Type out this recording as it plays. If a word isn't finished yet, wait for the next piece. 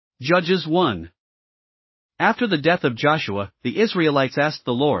Judges 1. After the death of Joshua, the Israelites asked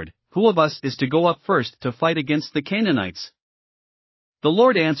the Lord, "Who of us is to go up first to fight against the Canaanites?" The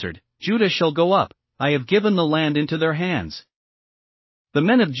Lord answered, "Judah shall go up, I have given the land into their hands." The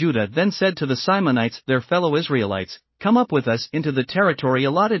men of Judah then said to the Simonites, their fellow Israelites, "Come up with us into the territory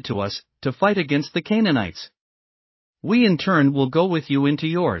allotted to us, to fight against the Canaanites. We in turn will go with you into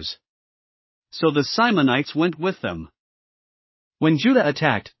yours." So the Simonites went with them. When Judah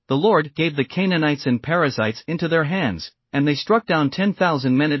attacked, the Lord gave the Canaanites and Perizzites into their hands, and they struck down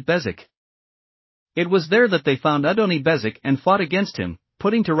 10,000 men at Bezek. It was there that they found Adoni-Bezek and fought against him,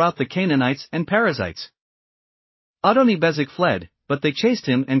 putting to rout the Canaanites and Perizzites. Adoni-Bezek fled, but they chased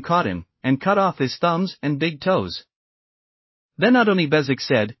him and caught him, and cut off his thumbs and big toes. Then Adoni-Bezek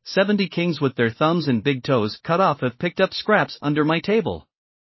said, 70 kings with their thumbs and big toes cut off have picked up scraps under my table.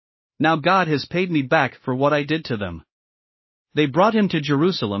 Now God has paid me back for what I did to them. They brought him to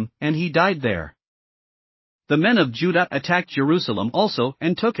Jerusalem, and he died there. The men of Judah attacked Jerusalem also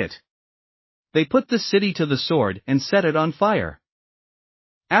and took it. They put the city to the sword and set it on fire.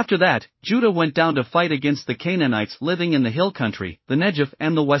 After that, Judah went down to fight against the Canaanites living in the hill country, the Negev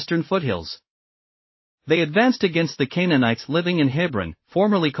and the western foothills. They advanced against the Canaanites living in Hebron,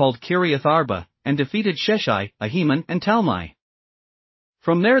 formerly called Kiriath Arba, and defeated Sheshai, Ahiman and Talmai.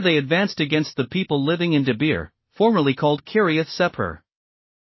 From there they advanced against the people living in Debir, formerly called Kiriath Sepher.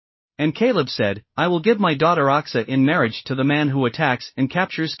 And Caleb said, "I will give my daughter Achsah in marriage to the man who attacks and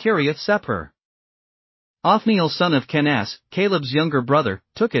captures Kiriath Sepher." Othniel son of Kenaz, Caleb's younger brother,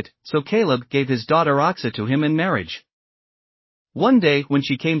 took it, so Caleb gave his daughter Achsah to him in marriage. One day when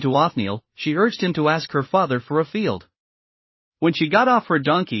she came to Othniel, she urged him to ask her father for a field. When she got off her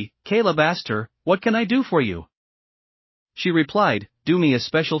donkey, Caleb asked her, "What can I do for you?" She replied, "Do me a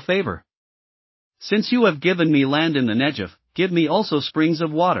special favor. Since you have given me land in the Negev, give me also springs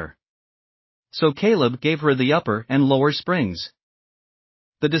of water." So Caleb gave her the upper and lower springs.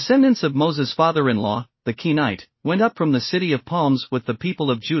 The descendants of Moses' father-in-law, the Kenite, went up from the city of palms with the people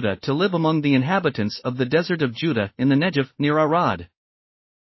of Judah to live among the inhabitants of the desert of Judah in the Negev near Arad.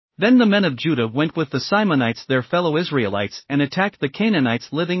 Then the men of Judah went with the Simonites their fellow Israelites and attacked the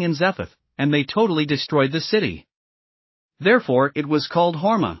Canaanites living in Zephath, and they totally destroyed the city. Therefore it was called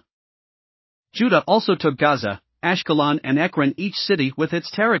Hormah. Judah also took Gaza, Ashkelon and Ekron, each city with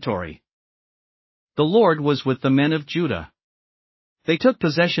its territory. The Lord was with the men of Judah. They took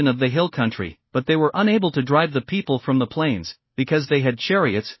possession of the hill country, but they were unable to drive the people from the plains, because they had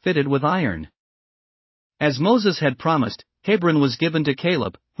chariots fitted with iron. As Moses had promised, Hebron was given to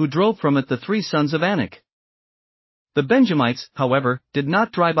Caleb, who drove from it the 3 sons of Anak. The Benjamites, however, did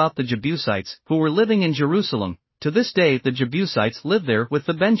not drive out the Jebusites, who were living in Jerusalem. To this day the Jebusites live there with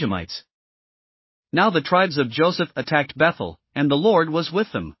the Benjamites. Now the tribes of Joseph attacked Bethel, and the Lord was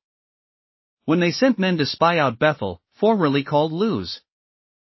with them. When they sent men to spy out Bethel, formerly called Luz.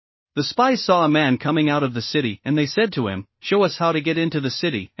 The spies saw a man coming out of the city, and they said to him, "Show us how to get into the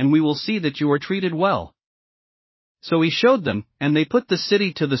city, and we will see that you are treated well." So he showed them, and they put the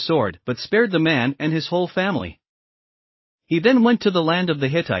city to the sword, but spared the man and his whole family. He then went to the land of the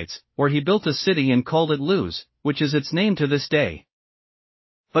Hittites, where he built a city and called it Luz, which is its name to this day.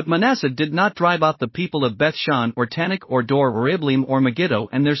 But Manasseh did not drive out the people of Beth-shan or Tanakh or Dor or Ibleam or Megiddo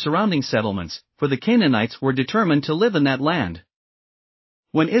and their surrounding settlements, for the Canaanites were determined to live in that land.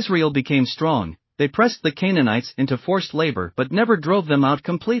 When Israel became strong, they pressed the Canaanites into forced labor but never drove them out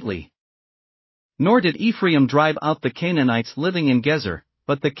completely. Nor did Ephraim drive out the Canaanites living in Gezer,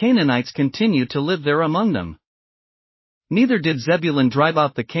 but the Canaanites continued to live there among them. Neither did Zebulun drive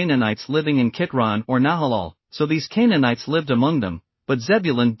out the Canaanites living in Kitron or Nahalal, so these Canaanites lived among them, but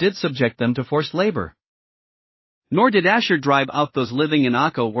Zebulun did subject them to forced labor. Nor did Asher drive out those living in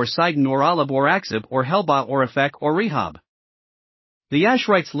Akko or Sidon or Alab or Akzib or Helbah or Aphek or Rehob. The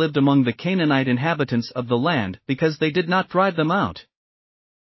Asherites lived among the Canaanite inhabitants of the land because they did not drive them out.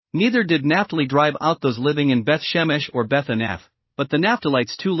 Neither did Naphtali drive out those living in Beth Shemesh or Beth Anath, but the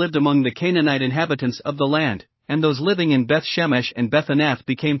Naphtalites too lived among the Canaanite inhabitants of the land, and those living in Beth Shemesh and Beth Anath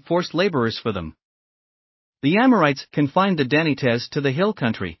became forced laborers for them. The Amorites confined the Danites to the hill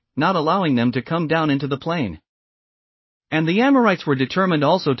country, not allowing them to come down into the plain. And the Amorites were determined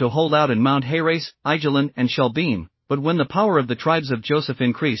also to hold out in Mount Heres, Aijalon and Shalbim, but when the power of the tribes of Joseph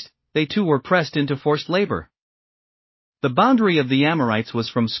increased, they too were pressed into forced labor. The boundary of the Amorites was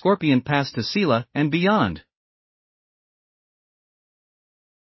from Scorpion Pass to Selah and beyond.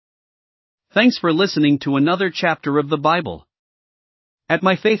 Thanks for listening to another chapter of the Bible. At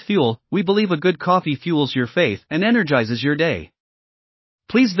My Faith Fuel, we believe a good coffee fuels your faith and energizes your day.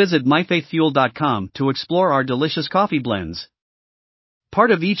 Please visit myfaithfuel.com to explore our delicious coffee blends.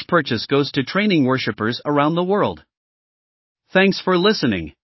 Part of each purchase goes to training worshippers around the world. Thanks for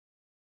listening.